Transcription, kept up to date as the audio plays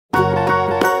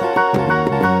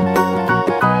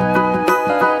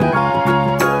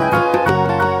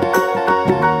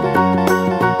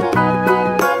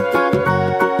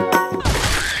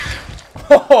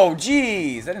Oh,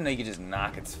 jeez! I didn't know you could just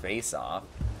knock its face off.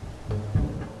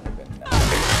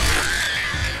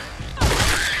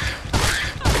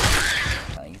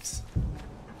 Nice.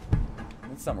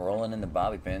 Need some rolling in the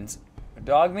bobby pins.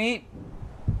 Dog meat?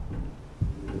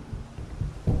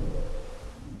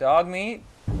 Dog meat?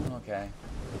 Okay.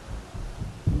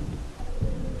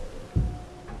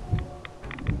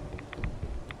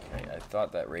 Okay, I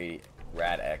thought that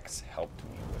Rad X helped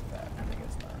me with that. I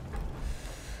guess not.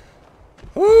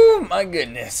 Whoo, my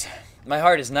goodness. My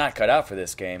heart is not cut out for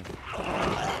this game.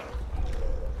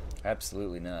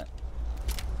 Absolutely not.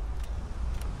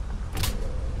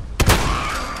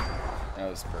 That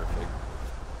was perfect.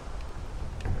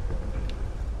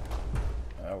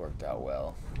 That worked out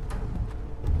well.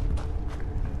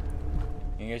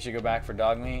 You guys should go back for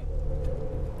dog meat?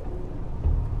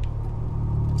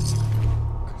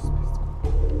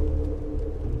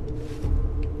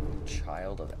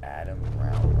 Child of Adam,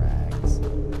 brown rags.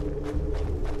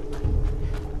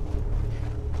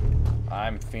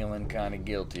 I'm feeling kind of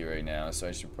guilty right now, so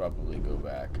I should probably go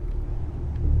back.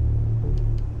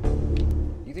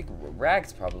 You think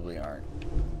rags probably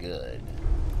aren't good?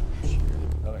 Sure.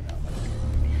 Oh, no.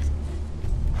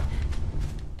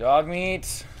 Dog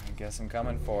meat. I guess I'm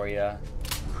coming for you.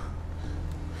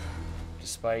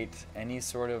 Despite any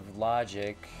sort of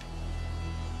logic,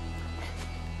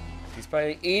 he's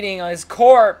probably eating on his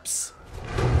corpse.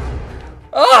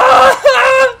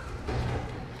 Ah!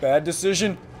 Bad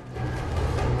decision.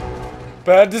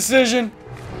 Bad decision.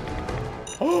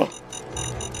 Oh.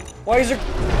 Why is there?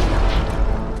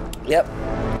 Yep,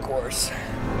 of course.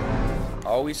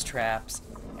 Always traps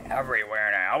everywhere,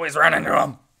 and I always run into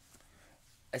them.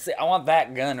 I say, I want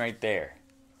that gun right there.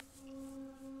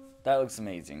 That looks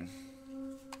amazing.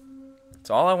 That's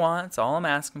all I want. That's all I'm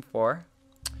asking for.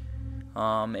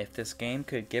 If this game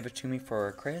could give it to me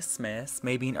for Christmas,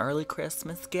 maybe an early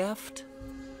Christmas gift,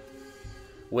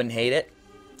 wouldn't hate it.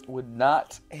 Would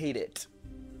not hate it.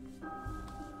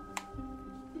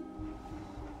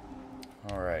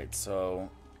 Alright, so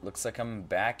looks like I'm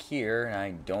back here and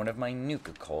I don't have my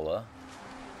Nuka-Cola.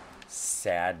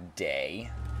 Sad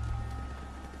day.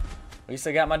 At least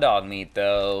I got my dog meat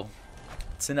though.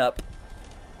 It's an up.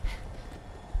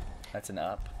 That's an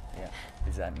up. Yeah.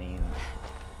 Does that mean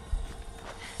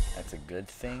that's a good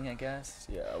thing, I guess?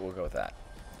 Yeah, we'll go with that.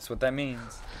 That's what that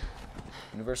means.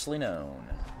 Universally known.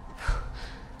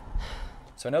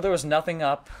 So I know there was nothing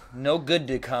up, no good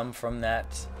to come from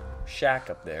that shack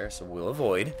up there, so we'll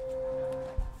avoid.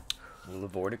 We'll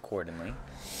avoid accordingly.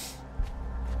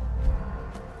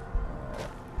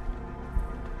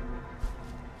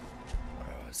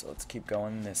 So let's keep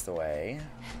going this way.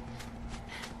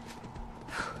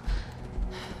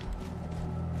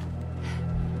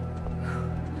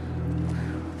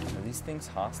 Are these things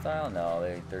hostile?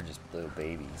 No, they're just little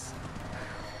babies.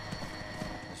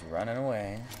 Just running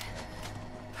away.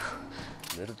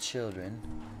 Little children.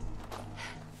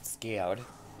 Scared.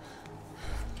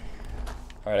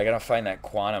 Alright, I gotta find that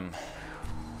quantum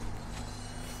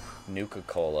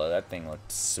Nuka-Cola. That thing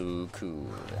looked so cool.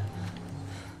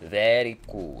 Very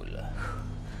cool.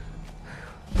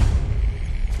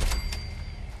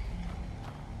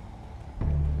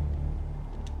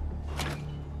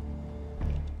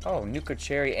 Oh, Nuka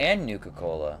Cherry and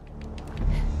Nuka-Cola.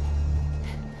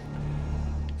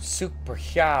 Super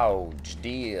huge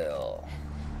deal.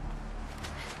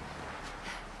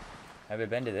 Have I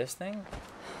been to this thing?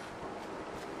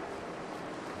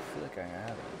 I feel like I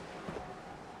haven't.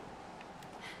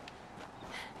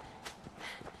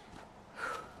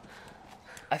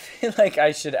 I feel like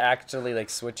I should actually like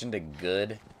switch into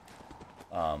good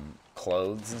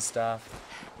clothes and stuff.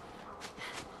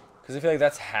 Because I feel like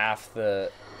that's half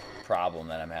the problem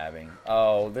that I'm having.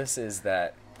 Oh, this is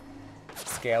that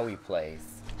scaly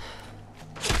place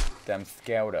that I'm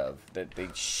scared of. That they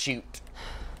shoot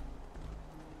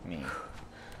me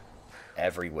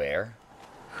everywhere.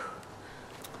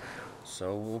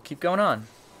 So we'll keep going on.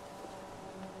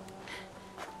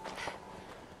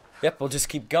 Yep, we'll just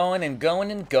keep going and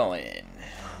going and going.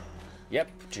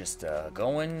 Yep, just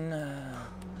going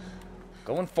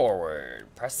forward,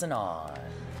 pressing on.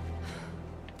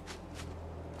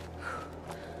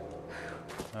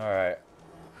 All right.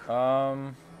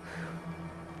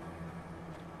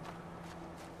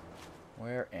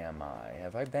 Where am I?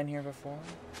 Have I been here before?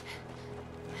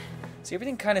 See,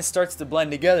 everything kind of starts to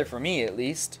blend together for me, at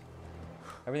least.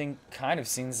 Everything kind of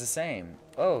seems the same.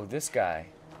 Oh, this guy.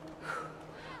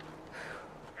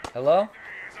 Hello?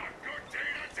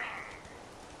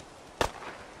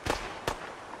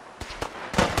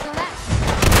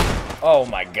 Oh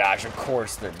my gosh, of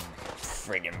course they're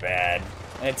friggin' bad.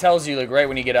 And it tells you, like, right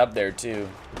when you get up there, too.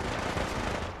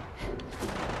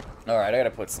 Alright, I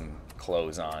gotta put some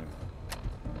clothes on.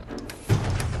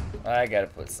 I gotta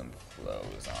put some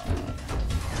clothes on.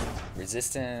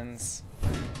 Resistance.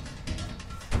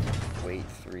 Weight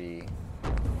 3.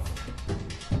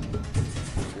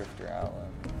 Drifter outlet.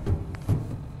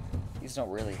 These don't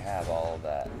really have all of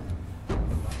that.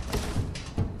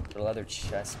 The leather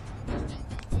chest.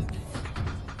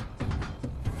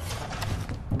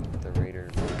 The Raider.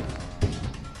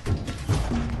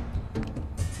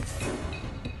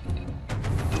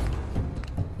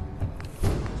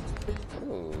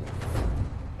 Ooh.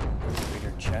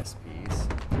 Raider chest piece.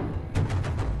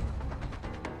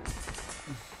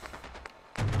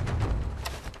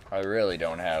 I really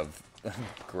don't have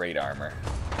great armor.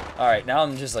 Alright, now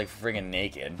I'm just like friggin'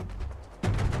 naked.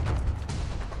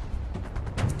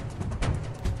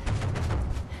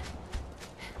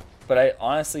 But I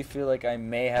honestly feel like I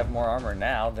may have more armor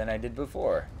now than I did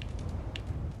before.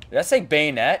 Did I say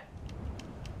bayonet?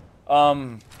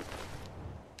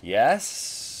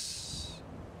 Yes?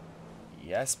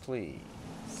 Yes, please.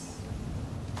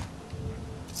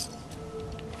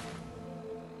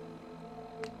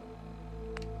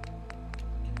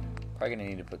 Probably gonna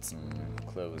need to put some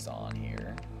clothes on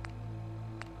here.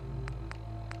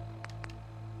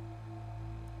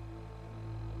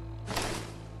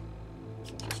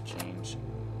 So just change.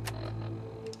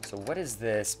 So what is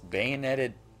this?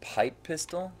 Bayoneted pipe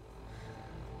pistol?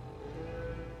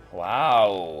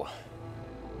 Wow.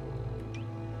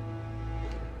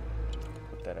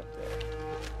 Put that up there.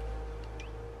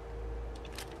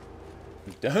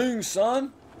 Dang,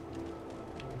 son.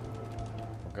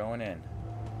 We're going in.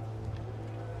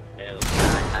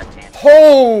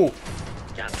 Oh!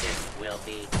 Justice will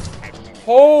be.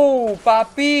 Oh,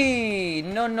 papi!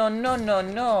 No, no, no, no,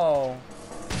 no.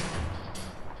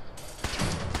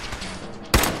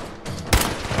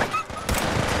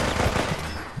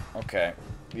 Okay,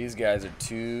 these guys are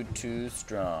too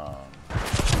strong.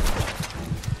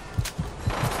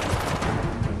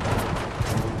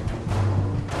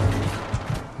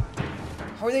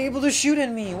 How are they able to shoot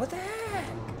at me? What the heck?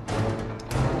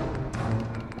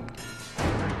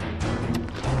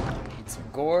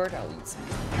 Gourd, I'll eat some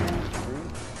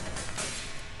fruit.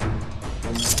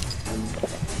 I'll eat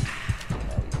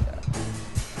that.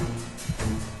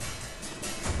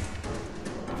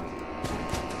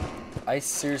 I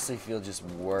seriously feel just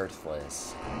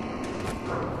worthless.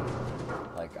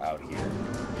 Like out here.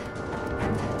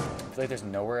 I feel like there's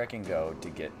nowhere I can go to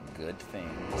get good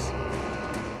things.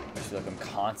 I feel like I'm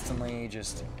constantly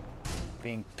just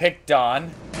being picked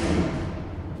on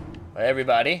by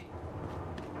everybody.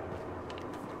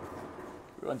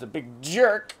 Everyone's a big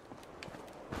jerk.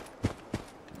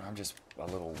 I'm just a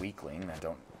little weakling that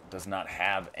does not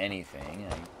have anything.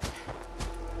 And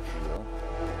feel.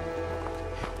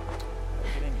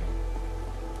 Get in here.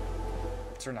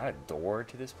 Is there not a door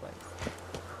to this place?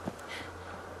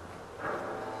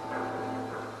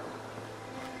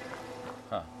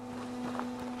 Huh.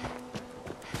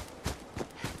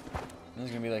 This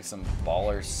is gonna be like some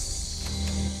baller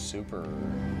super.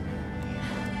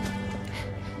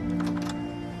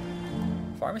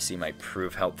 Pharmacy might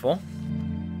prove helpful.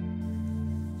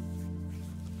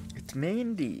 It may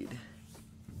indeed.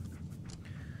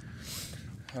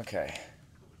 Okay.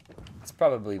 It's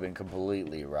probably been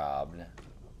completely robbed.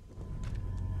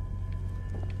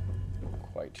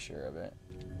 Quite sure of it.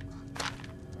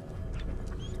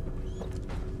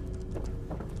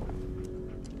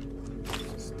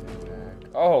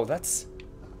 Oh, that's...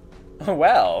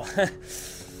 well.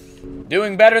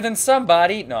 Doing better than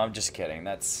somebody. No, I'm just kidding.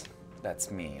 That's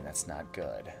me. That's not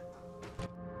good.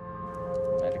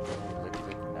 Medical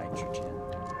liquid nitrogen.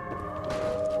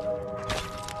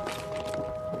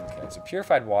 Okay, so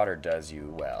purified water does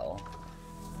you well.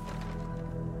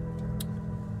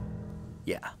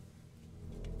 Yeah.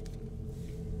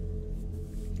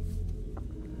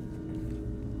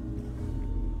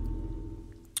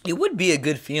 It would be a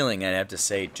good feeling, I'd have to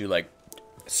say, to like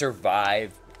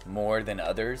survive more than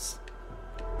others.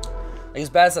 Like, as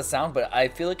bad as that sounds, but I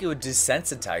feel like it would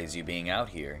desensitize you being out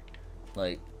here.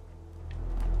 Like,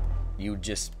 you would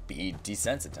just be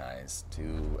desensitized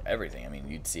to everything. I mean,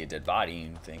 you'd see a dead body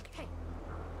and you'd think,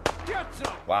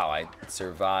 wow, I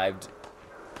survived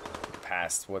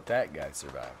past what that guy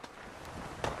survived.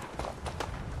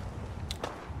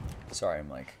 Sorry, I'm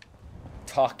like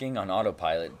talking on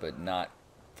autopilot, but not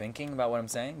thinking about what I'm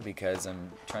saying because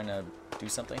I'm trying to do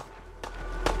something.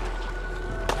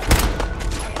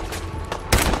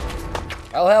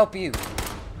 I'll help you.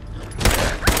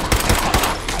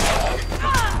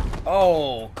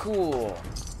 Oh, cool.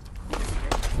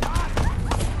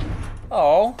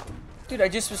 Oh, dude, I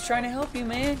just was trying to help you,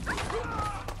 man.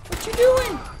 What What you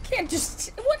doing? Can't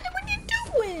just... What are you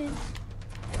doing?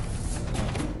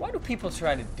 Why do people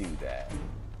try to do that?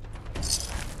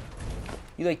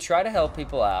 You, like, try to help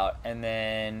people out, and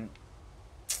then...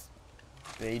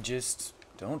 they just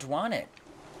don't want it.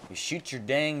 You shoot your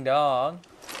dang dog.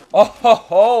 Oh, ho,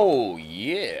 ho,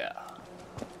 yeah.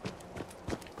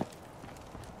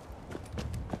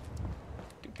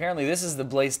 Apparently this is the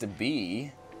place to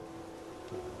be.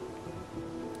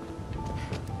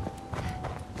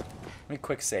 Let me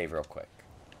quick save real quick.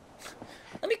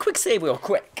 Let me quick save real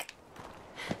quick.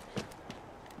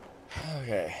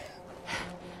 Okay.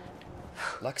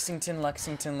 Lexington,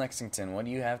 Lexington, Lexington. What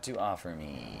do you have to offer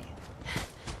me?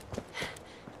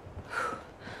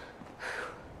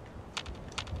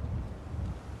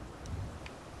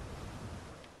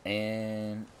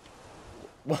 And...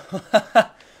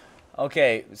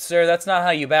 okay, sir, that's not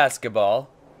how you basketball.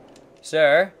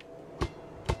 Sir?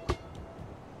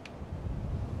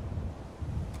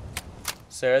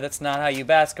 Sir, that's not how you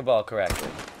basketball correctly.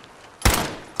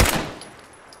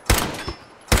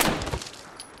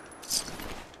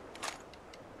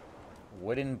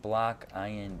 Wooden block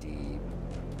IND.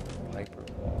 Piper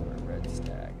ball or red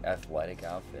stack. Athletic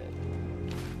outfit.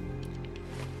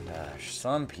 Gosh,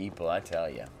 some people, I tell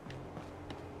ya.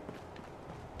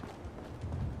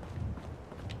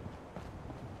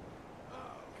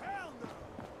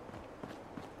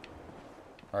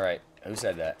 Alright, who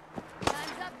said that?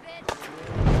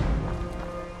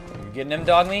 You getting him,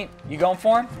 dog meat? You going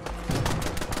for him?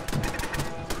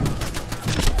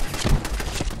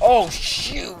 Oh,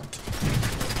 shoot!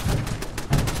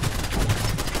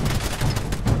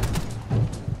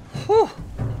 Whew.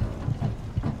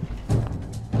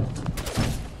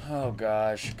 Oh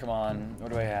gosh, come on.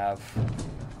 What do I have?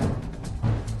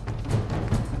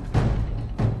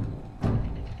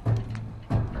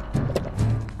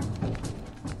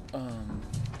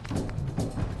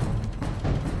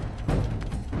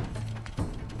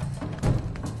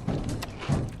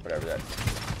 Whatever, that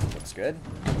looks good.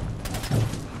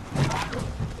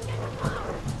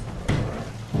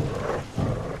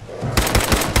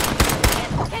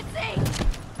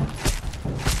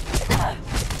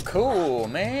 Cool,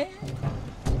 man.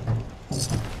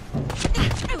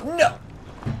 No!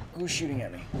 Who's shooting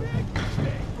at me?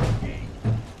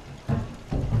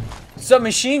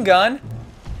 Submachine gun?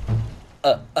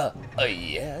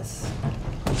 Yes.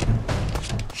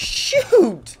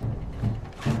 Shoot!